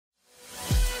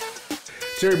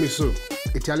Tiramisu,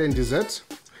 Italian dessert,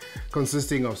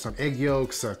 consisting of some egg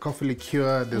yolks, coffee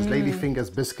liqueur, there's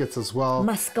ladyfingers biscuits as well.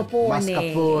 Mascarpone.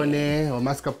 Mascarpone, or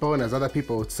mascarpone as other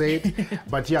people would say it.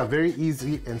 But yeah, very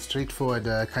easy and straightforward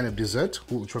kind of dessert,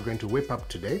 which we're going to whip up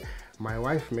today. My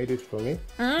wife made it for me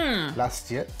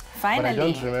last year, Finally. but I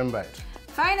don't remember it.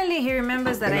 Finally, he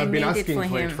remembers that I made it for him. I've been asking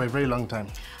for it for a very long time.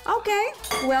 Okay,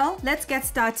 well, let's get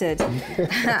started.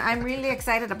 I'm really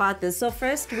excited about this. So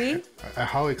first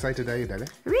how excited are you, darling?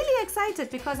 Really excited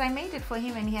because I made it for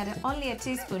him and he had only a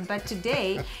teaspoon. But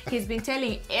today, he's been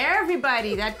telling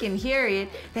everybody that can hear it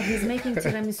that he's making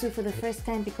tiramisu for the first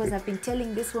time because I've been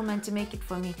telling this woman to make it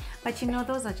for me. But you know,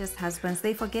 those are just husbands.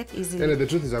 They forget easily. And the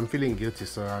truth is I'm feeling guilty,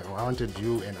 so I wanted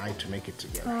you and I to make it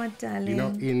together. Oh, darling. You know,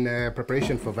 in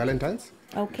preparation for Valentines.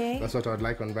 Okay. That's what I would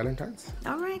like on Valentines.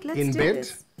 All right, let's do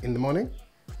this. In the morning?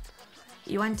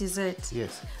 You want dessert?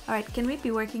 Yes. All right, can we be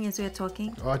working as we're talking?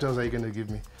 What else are you going to give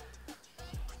me?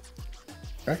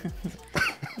 Huh?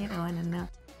 You don't want to know.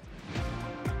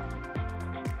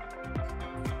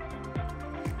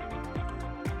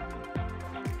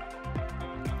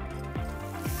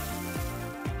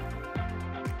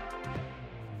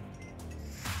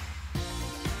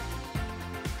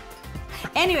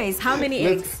 Anyways, how many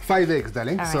eggs? 5 eggs,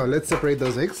 darling. All right. So let's separate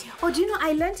those eggs. Oh, do you know,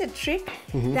 I learned a trick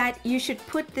that you should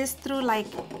put this through, like,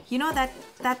 you know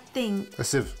that thing? A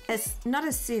sieve. Not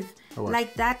a sieve. A what?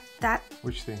 Like that.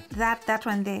 Which thing? That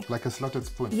one there. Like a slotted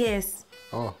spoon? Yes.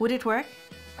 Oh. Would it work?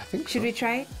 I think Should so. we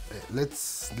try it?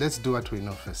 Let's do what we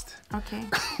know first. Okay.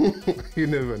 You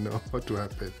never know what will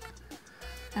happen.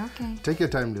 Okay. Take your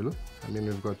time, Lulu. I mean,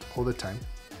 we've got all the time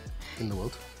in the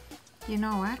world. You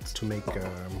know what? To make,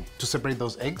 to separate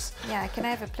those eggs. Yeah, can I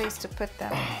have a place to put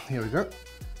them? Here we go.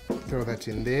 Throw that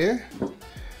in there.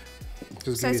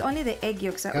 So it's only the egg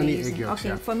yolks that we're only using. egg yolks, okay,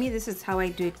 yeah. For me, this is how I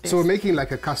do it best. So we're making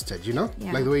like a custard, you know?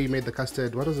 Yeah. Like the way you made the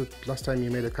custard. What was it last time you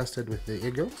made a custard with the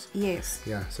egg yolks? Yes.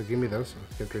 Yeah, so give me those.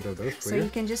 I'll get rid of those for So you. you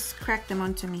can just crack them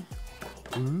onto me.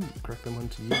 Crack them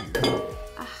onto you.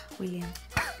 Ah, William.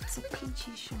 It's a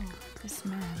PG show. This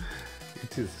man.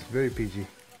 It is very PG.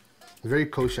 Very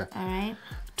kosher. All right.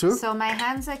 2. So my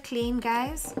hands are clean,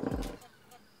 guys.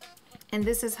 And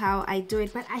this is how I do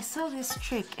it. But I saw this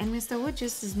trick and Mr. Wood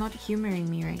just is not humoring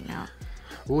me right now.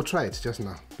 We'll try it just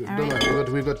now. All Don't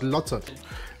worry, we've got lots of it.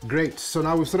 Great. So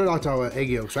now we've sorted out our egg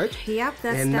yolks, right? Yep,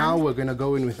 that's And done. now we're going to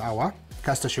go in with our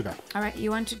caster sugar. All right, you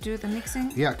want to do the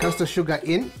mixing? Yeah, caster sugar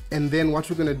in. And then what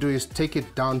we're going to do is take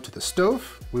it down to the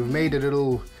stove. We've made a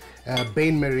little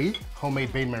bain-marie,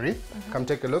 homemade bain-marie. Come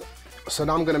take a look. So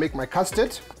now I'm going to make my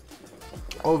custard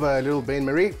over a little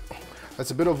bain-marie.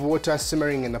 That's a bit of water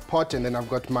simmering in the pot, and then I've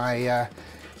got my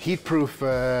heat-proof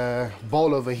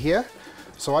bowl over here.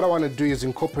 So what I want to do is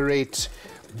incorporate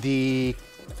the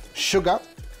sugar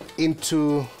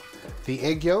into the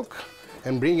egg yolk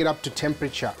and bring it up to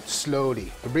temperature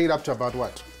slowly. We bring it up to about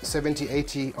what, 70,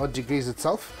 80 odd degrees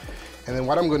itself. And then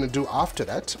what I'm going to do after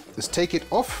that is take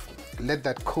it off, let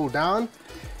that cool down,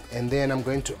 and then I'm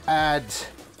going to add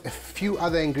a few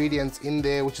other ingredients in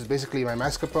there, which is basically my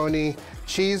mascarpone,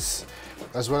 cheese,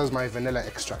 as well as my vanilla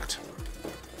extract.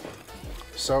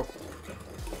 So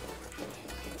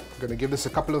I'm going to give this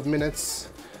a couple of minutes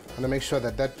and make sure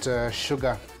that that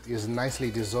sugar is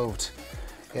nicely dissolved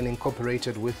and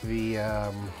incorporated with the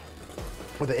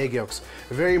egg yolks.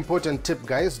 A very important tip,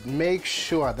 guys, make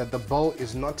sure that the bowl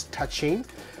is not touching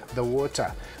the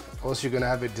water, or else you're going to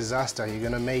have a disaster.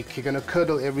 You're going to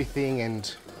curdle everything,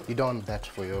 and you don't want that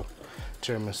for your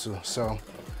tiramisu. So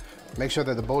make sure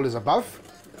that the bowl is above,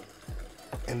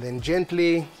 and then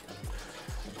gently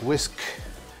whisk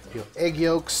your egg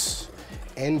yolks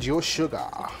and your sugar.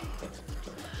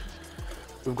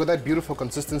 We've got that beautiful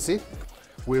consistency.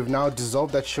 We've now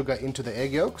dissolved that sugar into the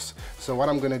egg yolks. So what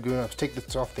I'm going to do is take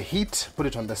this off the heat, put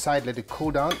it on the side, let it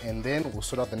cool down, and then we'll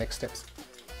sort out the next steps.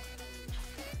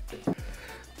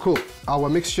 Cool. Our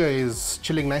mixture is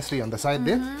chilling nicely on the side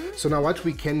there. So now what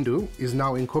we can do is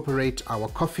now incorporate our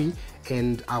coffee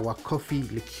and our coffee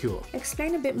liqueur.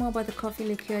 Explain a bit more about the coffee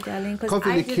liqueur, darling, because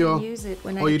Coffee I liqueur. didn't use it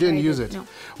when I Oh, you didn't use it? it? No.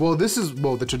 Well, this is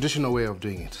the traditional way of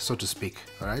doing it, so to speak,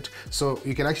 all right? So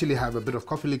you can actually have a bit of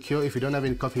coffee liqueur. If you don't have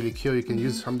any coffee liqueur, you can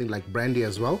use something like brandy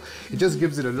as well. It just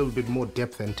gives it a little bit more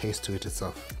depth and taste to it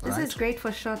itself. This is great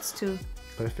for shots too.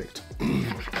 Perfect.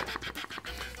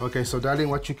 Okay, so darling,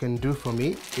 what you can do for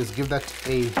me is give that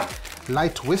a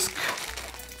light whisk.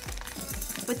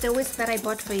 With the whisk that I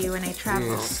bought for you when I traveled.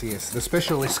 Yes, yes, the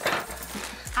special whisk.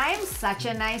 I'm such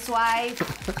a nice wife.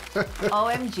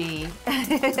 OMG.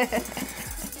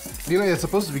 You know, you're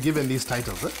supposed to be given these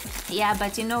titles, eh? Yeah,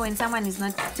 but you know, when someone is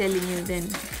not telling you, then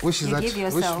Which is you that? give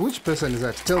yourself. Which person is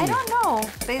that? Tell me. I don't know.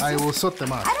 I will sort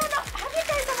them out. I don't know. Have you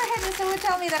guys ever had Mr. who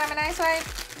tell me that I'm a nice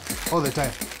wife? All the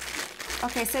time.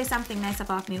 Okay, say something nice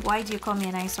about me. Why do you call me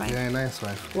a nice wife? You're a nice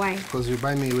wife. Why? Because you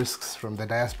buy me whisks from the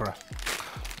diaspora.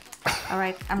 All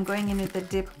right, I'm going in with the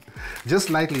dip. Just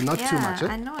lightly, not too much, eh?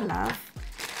 I know, love.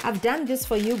 I've done this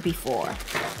for you before.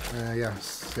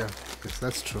 Yes,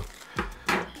 that's true.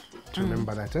 To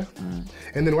remember that, eh?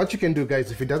 And then what you can do,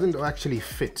 guys, if it doesn't actually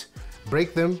fit,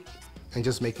 break them and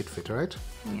just make it fit, all right?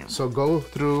 Yeah. So go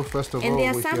through first of all. And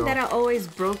there are with some that are always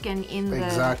broken in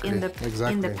the in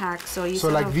the pack. So you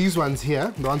like these ones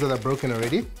here, the ones that are broken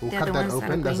already, we'll cut that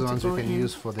open. That's the ones we can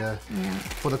use for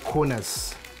the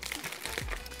corners.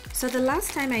 So the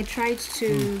last time I tried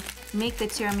to make the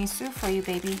tiramisu for you,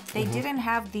 baby, they didn't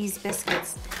have these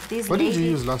biscuits. What did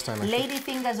you use last time? Lady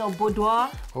fingers or boudoir.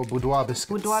 Oh, boudoir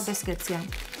biscuits. Boudoir biscuits, yeah.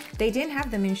 They didn't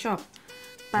have them in shop.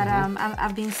 But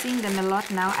I've been seeing them a lot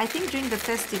now. I think during the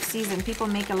festive season, people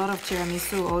make a lot of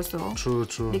tiramisu also.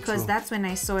 True. Because that's when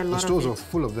I saw a lot of it. The stores are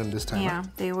full of them this time. Yeah,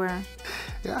 they were.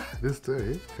 Yeah, this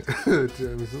story.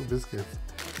 Tiramisu biscuits.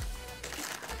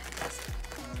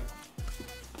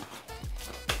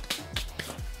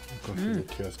 Coffee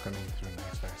liqueurs coming through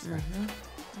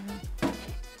nice.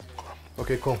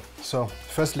 Okay, cool. So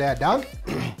first layer down.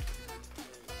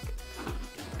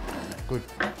 Good.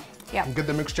 Yeah. Get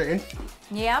the mixture in.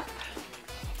 Yep.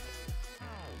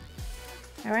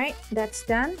 All right, that's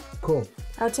done. Cool.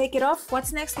 I'll take it off.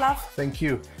 What's next, love? Thank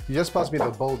you. You just passed me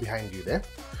the bowl behind you there.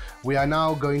 We are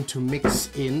now going to mix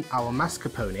in our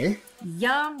mascarpone.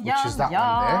 Yum, which is that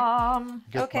one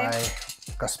there.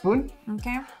 Get my spoon.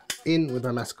 Okay. In with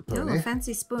my mascarpone. Oh,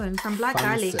 fancy spoon from Black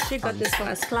Garlic. She got this for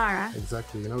us, Clara.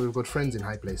 Exactly. You know, we've got friends in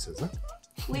high places, huh?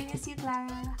 We miss you,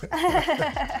 Clara.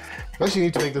 Well, you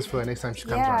need to make this for her next time she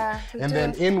comes around. And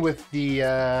then in with the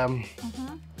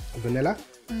vanilla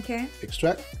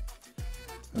extract.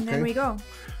 And then we go.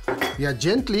 Yeah,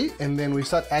 gently, and then we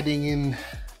start adding in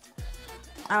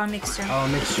our mixture. Our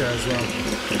mixture as well.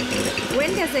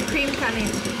 When does the cream come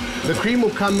in? The cream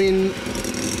will come in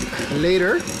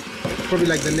later, probably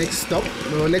like the next stop,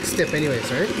 no, next step anyways,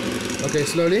 right? Okay,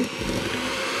 slowly.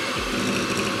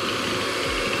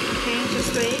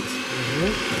 Just wait.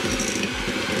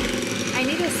 I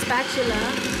need a spatula.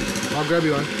 I'll grab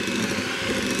you one.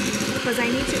 Because I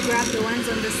need to grab the ones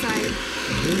on the side.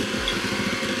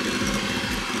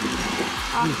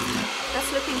 Oh,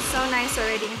 that's looking so nice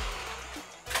already.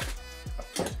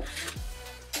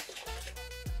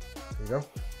 There you go.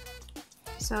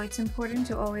 So it's important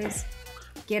to always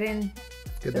get in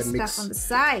the that stuff mix on the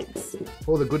sides.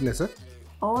 All the goodness, huh?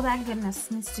 All that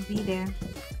goodness needs to be there.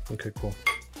 Okay, cool.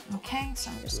 Okay, so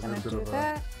I'm just gonna do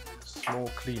that. Small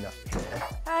cleanup here.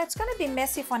 It's gonna be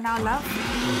messy for now, love.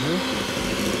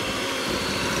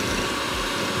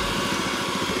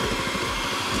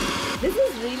 This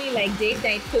is really like date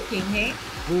night cooking, hey?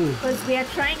 Because we are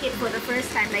trying it for the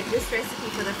first time, like this recipe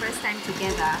for the first time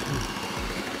together.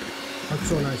 That's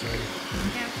so nice already.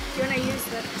 Yeah. Do you wanna use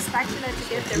the spatula to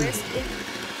get the rest in?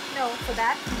 No, for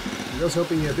that. Just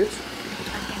helping you a bit.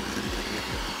 Okay.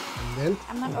 And then?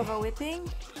 I'm not over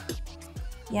whipping.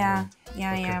 Yeah,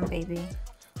 baby.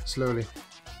 Slowly,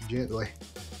 gently.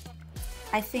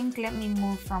 I think let me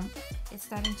move from. It's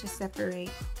starting to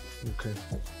separate. Okay.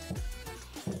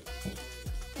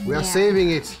 We are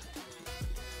saving it.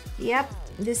 Yep,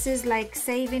 this is like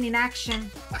saving in action.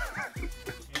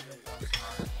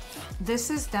 This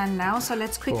is done now, so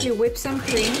let's quickly whip some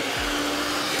cream.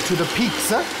 To the peaks,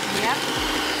 huh? Yep.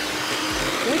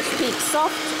 Which peak?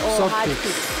 Soft or hard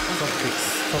peaks? Soft peaks.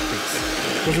 Soft peaks.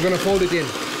 Because we're gonna fold it in.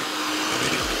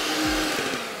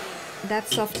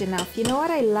 That's soft enough. You know what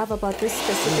I love about this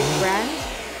specific brand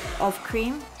of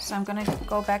cream? So I'm gonna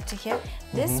go back to here.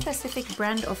 This specific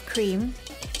brand of cream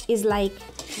is like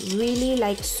really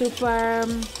like super.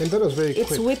 And that was very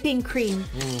quick. It's whipping cream,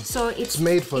 so it's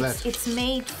made for that. It's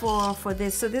made for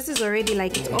this. So this is already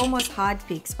like it's almost hard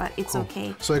peaks, but it's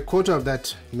okay. So a quarter of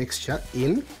that mixture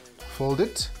in, fold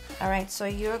it. All right. So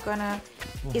you're gonna.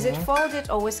 Is it folded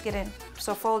or whisk it in?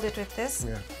 So fold it with this.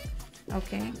 Yeah.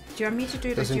 Okay. Do you want me to do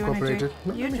it? Just or do you want to do it?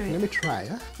 No, you do it. Let me try.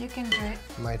 Huh? You can do it.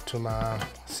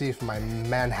 See if my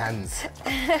man hands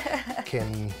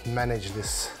can manage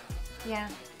this. Yeah.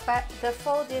 But the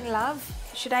fold-in, love,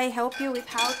 should I help you with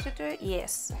how to do it?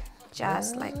 Yes,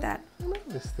 just like that.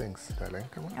 These things, darling.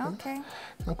 Come on. Okay.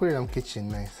 I'm putting it on kitchen,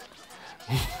 nice.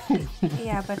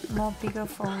 Yeah, but more bigger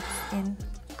folds in.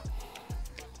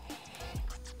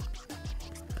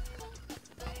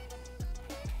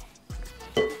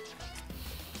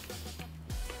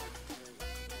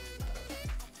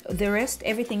 the rest,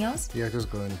 everything else? Yeah, just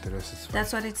go in the rest. It's fine.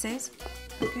 That's what it says?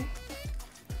 Okay.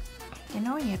 You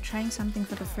know when you're trying something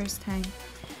for the first time,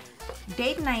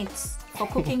 date nights for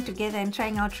cooking together and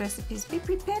trying out recipes, be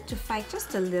prepared to fight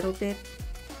just a little bit,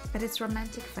 but it's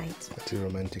romantic fight. It's a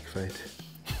romantic fight.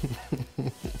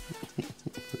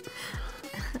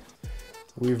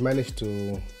 We've managed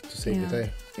to save it, eh?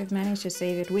 We've managed to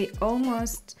save it. We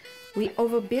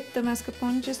overbit the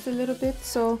mascarpone just a little bit,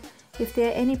 so if there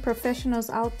are any professionals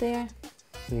out there,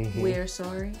 we're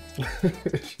sorry.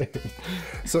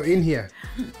 So in here,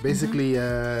 basically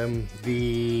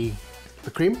the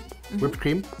cream, whipped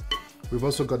cream. We've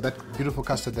also got that beautiful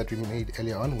custard that we made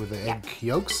earlier on with the egg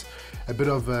yolks, a bit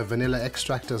of vanilla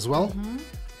extract as well.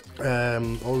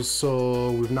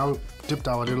 Also, we've now dipped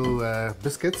our little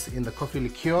biscuits in the coffee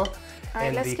liqueur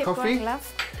and let's the keep coffee. going, love.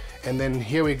 And then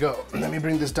here we go. Let me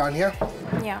bring this down here.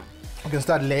 Yeah. You can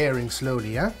start layering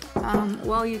slowly, yeah?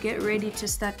 While you get ready to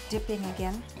start dipping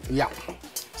again. Yeah.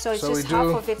 So it's just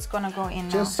half of it's gonna go in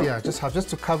now. Just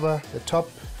to cover the top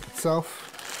itself.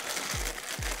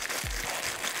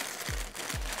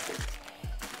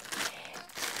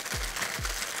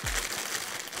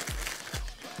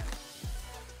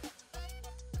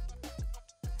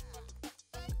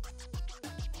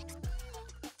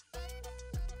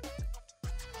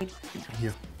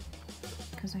 Here.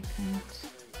 Because I can't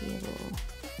hear.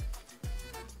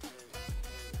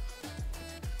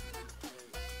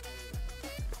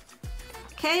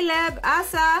 Caleb,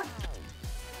 Asa,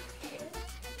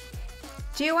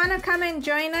 do you want to come and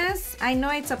join us? I know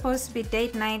it's supposed to be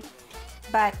date night,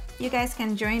 but you guys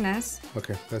can join us.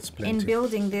 Okay, that's plenty. In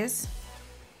building this.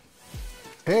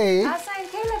 Hey! Asa and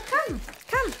Caleb, come.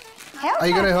 Help Are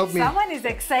you us. gonna help me? Someone is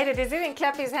excited. He's even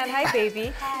clap his hand. Hi,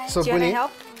 baby. Hi. So, do you want to Bunny,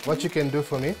 help? what you can do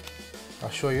for me,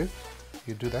 I'll show you.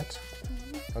 You do that,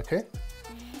 okay?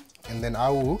 And then I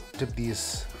will dip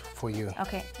these for you.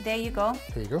 Okay, there you go.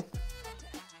 There you go.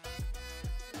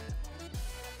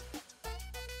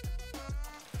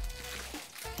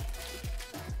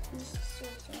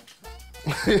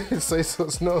 Soy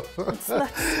sauce, no.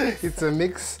 It's a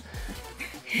mix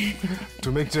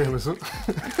to make tiramisu.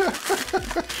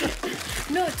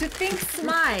 No, to think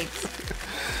smart.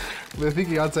 We're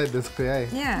thinking outside the square.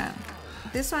 Yeah.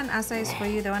 This one, Asa, is for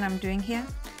you, the one I'm doing here.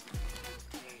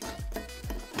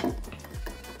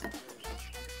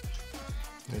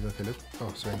 There you go, Philip.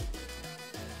 Oh, sorry.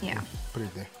 Yeah. Put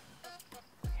it there.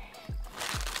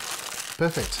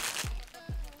 Perfect.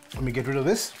 Let me get rid of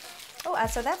this. Oh,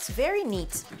 Asa, that's very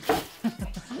neat.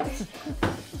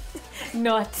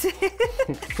 Not.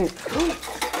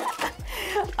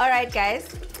 All right, guys.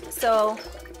 So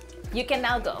you can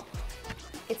now go.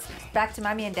 It's back to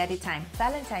mommy and daddy time.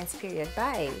 Valentine's period.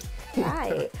 Bye.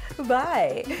 Bye.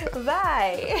 Bye.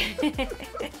 Bye.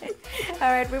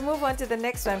 All right, we move on to the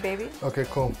next one, baby. Okay,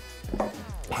 cool.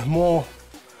 More.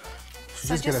 So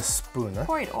Just get a spoon, huh?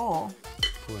 Pour it all.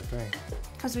 Pour it there.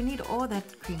 Because we need all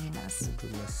that creaminess. Oh,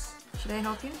 goodness. Should I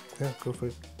help you? Yeah, go for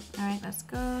it. All right, let's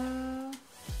go.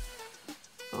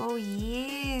 Oh,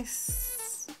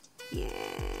 yes.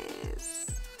 Yes.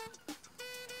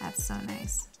 That's so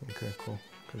nice. Okay, cool.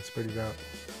 Can spread it out.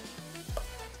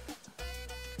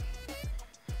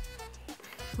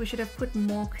 We should have put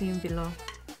more cream below.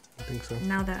 I think so.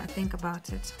 Now that I think about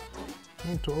it.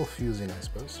 Need to all fuse in, I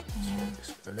suppose. Yeah.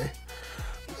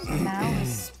 So now we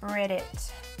spread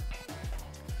it.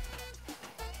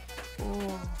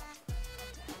 Ooh.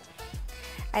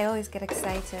 I always get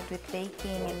excited with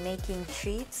baking and making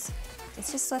treats.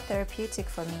 It's just so therapeutic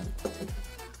for me.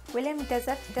 William, does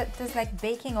like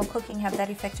baking or cooking have that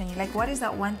effect on you? Like, what is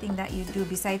that one thing that you do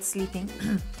besides sleeping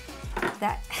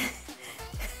that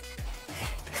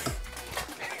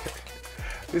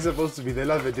This is supposed to be the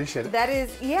love edition. that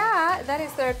is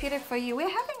therapeutic for you? We're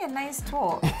having a nice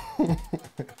talk.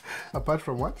 Apart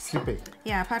from what? Sleeping.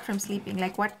 Yeah, apart from sleeping,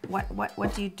 like what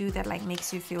do you do that like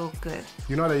makes you feel good?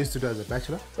 You know what I used to do as a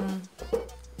bachelor?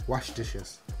 Wash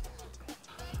dishes.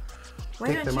 Why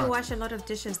Take don't them you out. wash a lot of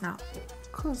dishes now?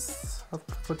 Because of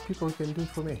what people can do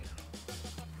for me.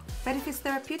 But if it's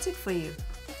therapeutic for you.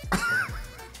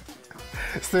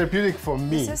 It's therapeutic for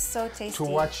me. This is so tasty. To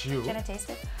watch you. Do you want to taste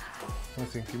it? Let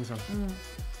me see, give me some.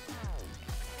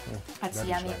 That's that is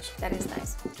yummy. nice. That is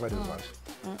nice. That is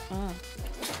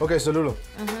nice. Okay, so Lulu,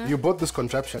 you bought this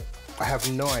contraption. I have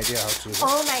no idea how to use it.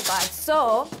 Oh my God.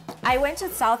 So I went to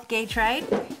Southgate, right?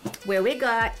 Where we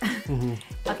got...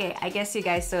 Okay, I guess you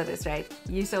guys saw this, right?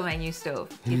 You saw my new stove.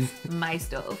 It's my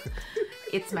stove.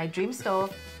 It's my dream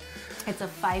stove. It's a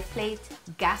 5-plate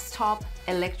gas top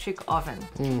electric oven.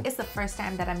 It's the first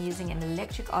time that I'm using an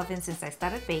electric oven since I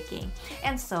started baking,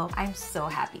 and so I'm so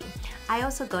happy. I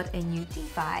also got a new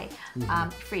D-Fi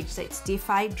fridge. So it's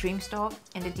D-Fi Dream Store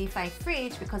and the D-Fi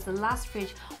fridge, because the last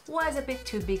fridge was a bit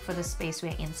too big for the space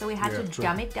we're in. So we had to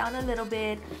dumb it down a little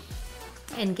bit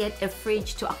and get a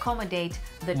fridge to accommodate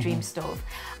the Dream Stove.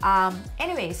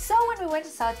 Anyway, so when we went to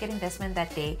Southgate Investment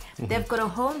that day, they've got a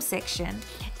home section,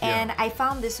 and I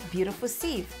found this beautiful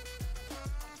sieve.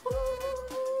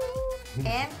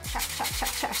 And cha cha cha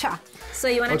cha cha. So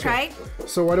you want to try it?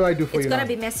 So what do I do for you now? It's gonna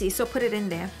be messy, so put it in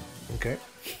there. Okay.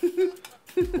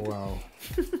 Wow.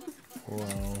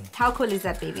 Wow. How cool is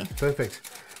that, baby? Perfect.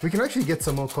 We can actually get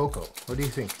some more cocoa. What do you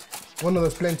think? Oh no,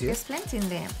 there's plenty. There's plenty in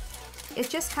there. It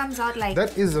just comes out like...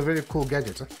 That is a very cool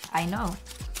gadget. Huh? I know.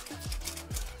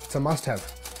 It's a must-have.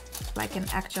 Like an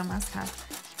actual must-have.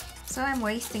 So I'm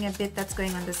wasting a bit that's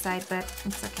going on the side, but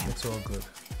it's okay. It's all good.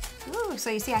 Ooh, so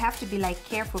you see, I have to be like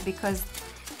careful, because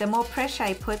the more pressure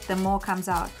I put, the more comes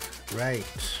out. Right.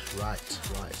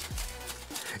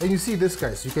 And you see this,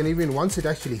 guys, you can even, once it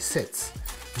actually sets,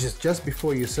 just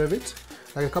before you serve it,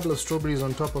 like a couple of strawberries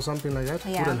on top or something like that,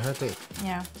 wouldn't hurt it.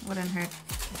 Yeah, wouldn't hurt.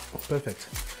 Perfect.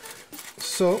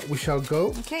 So we shall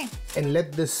go and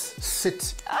let this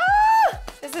sit. Ah,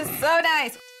 this is so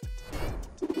nice.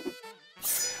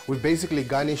 We've basically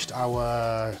garnished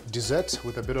our dessert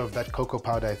with a bit of that cocoa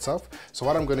powder itself. So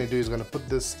what I'm going to do is going to put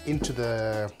this into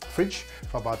the fridge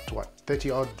for about, what,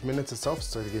 30 odd minutes itself,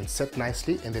 so it can set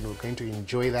nicely, and then we're going to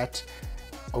enjoy that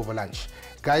over lunch.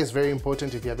 Guys, very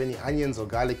important, if you have any onions or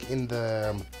garlic in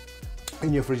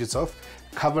your fridge itself,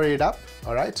 cover it up,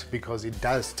 all right, because it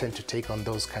does tend to take on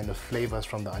those kind of flavors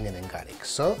from the onion and garlic.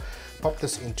 So pop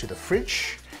this into the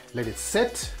fridge, let it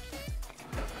set.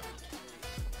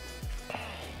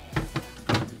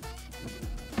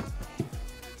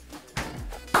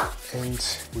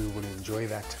 And we will enjoy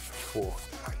that for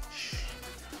lunch.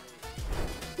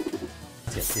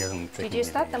 Did you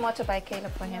start the motorbike,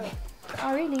 Caleb, for him?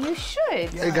 Oh, really? You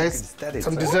should. Yeah, hey guys,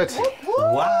 some dessert.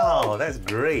 Wow, that's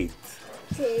great.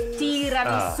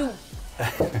 Tiramisu.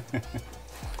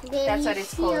 That's what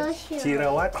it's called.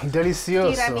 Tira what?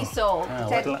 Delicioso.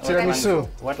 Tiramisu. Tiramisu.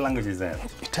 What language is that?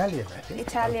 Italian, I think.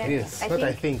 Italian. Yes,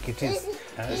 I think it is.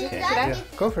 Okay. Yeah,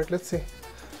 go for it. Let's see.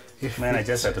 If Man, I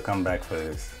just had to come back for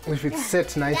this. If it's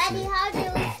set nicely. Daddy, how do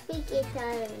you speak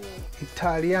Italian?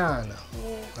 Italiano.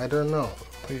 I don't know.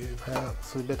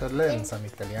 So we better learn some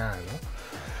Italiano.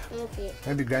 Okay.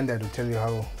 Maybe Granddad will tell you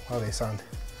how they sound.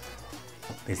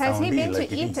 They Has sound he been like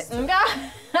to it is. Italy?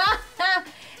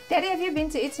 Daddy, have you been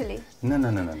to Italy? No,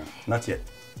 not yet.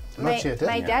 Not yet, eh?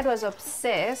 My dad was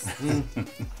obsessed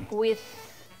with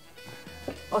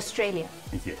Australia.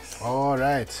 Yes. All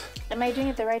right. Am I doing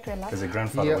it the right way, love? Because a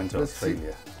grandfather went to let's see.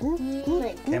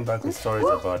 Australia. Came back with stories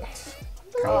about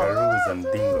kangaroos and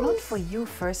dingoes. Not for you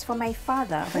first, for my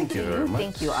father. Thank you very You much.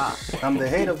 think you are? I'm the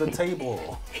head of the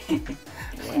table.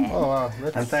 Oh wow.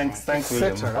 And thanks,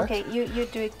 William. Set, right? Okay, you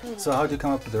do it. So how do you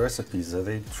come up with the recipes? Are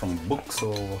they from books,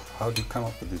 or how do you come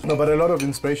up with these? No, but a lot of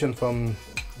inspiration from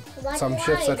some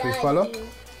chefs that we follow.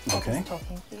 Okay.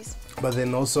 Talking, please. But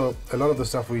then also a lot of the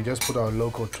stuff we just put our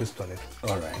local twist on it.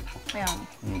 All right. Yeah.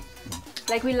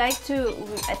 Like we like to,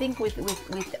 I think with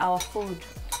our food,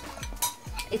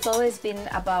 it's always been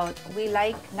about, we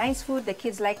like nice food, the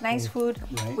kids like nice food.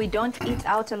 Right. We don't eat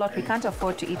out a lot. We can't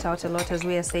afford to eat out a lot as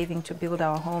we are saving to build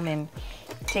our home and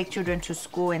take children to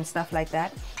school and stuff like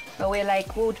that. But we're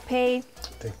like, we would pay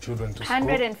Take children to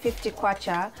 150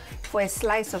 kwacha for a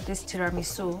slice of this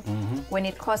tiramisu when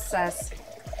it costs us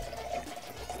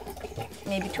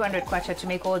maybe 200 kwacha to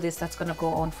make all this that's going to go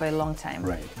on for a long time.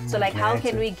 Right. So like, how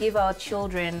can we give our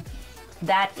children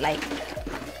that like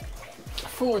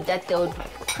food that they would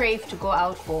crave to go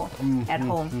out for at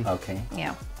home? Okay.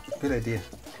 Yeah. Good idea.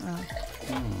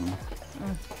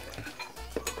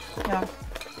 Yeah.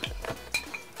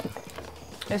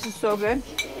 This is so good.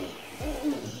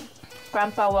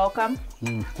 Grandpa, welcome.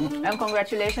 And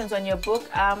congratulations on your book.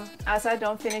 Asa,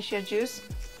 don't finish your juice.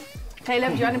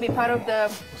 Caleb, do you want to be part of the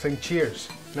saying cheers.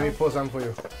 Let me pour some for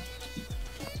you.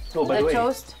 Oh, by the way,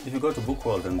 toast? if you go to Book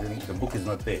World and then the book is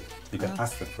not there, you can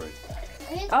ask them for it.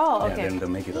 Oh, Yeah, okay. then they'll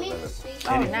make it available.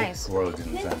 Oh, Any nice. Book World in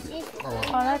Zambia. Oh,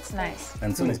 that's nice.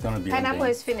 And soon it's going to be Pineapple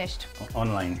is finished.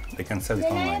 online. They can sell it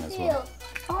online as well.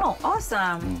 Oh,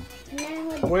 awesome.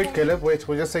 Wait, Caleb, wait.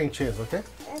 We're just saying cheers, okay?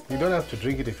 You don't have to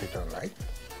drink it if you don't like.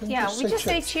 Yeah, Just we say just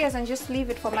say cheers. cheers and just leave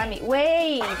it for mommy.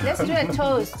 Wait, let's do a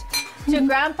toast to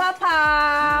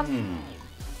Grandpapa.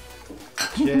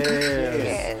 Cheers.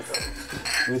 Cheers.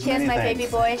 With Cheers, many my thanks.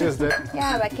 baby boy. Cheers, Dad.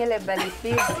 Yeah, Bakele Bali,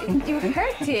 please. You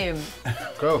hurt him.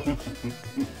 Go.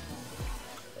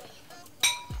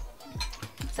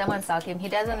 Someone sulk him. He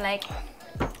doesn't like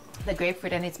the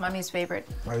grapefruit, and it's mommy's favorite.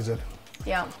 What is it?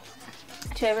 Yeah.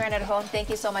 To everyone at home, thank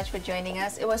you so much for joining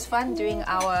us. It was fun doing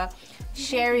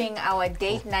sharing our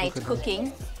date night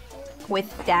cooking with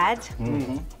Dad.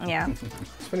 Yeah.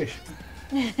 It's finished.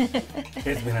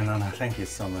 It's been an honor. Thank you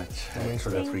so much. I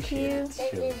truly appreciate it.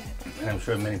 Thank you. And I'm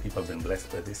sure many people have been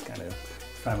blessed by this kind of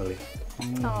family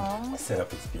Aw.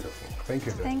 setup. It's beautiful. Thank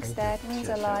you, Dad. Thanks, Thank you. Dad. Means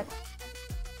a lot.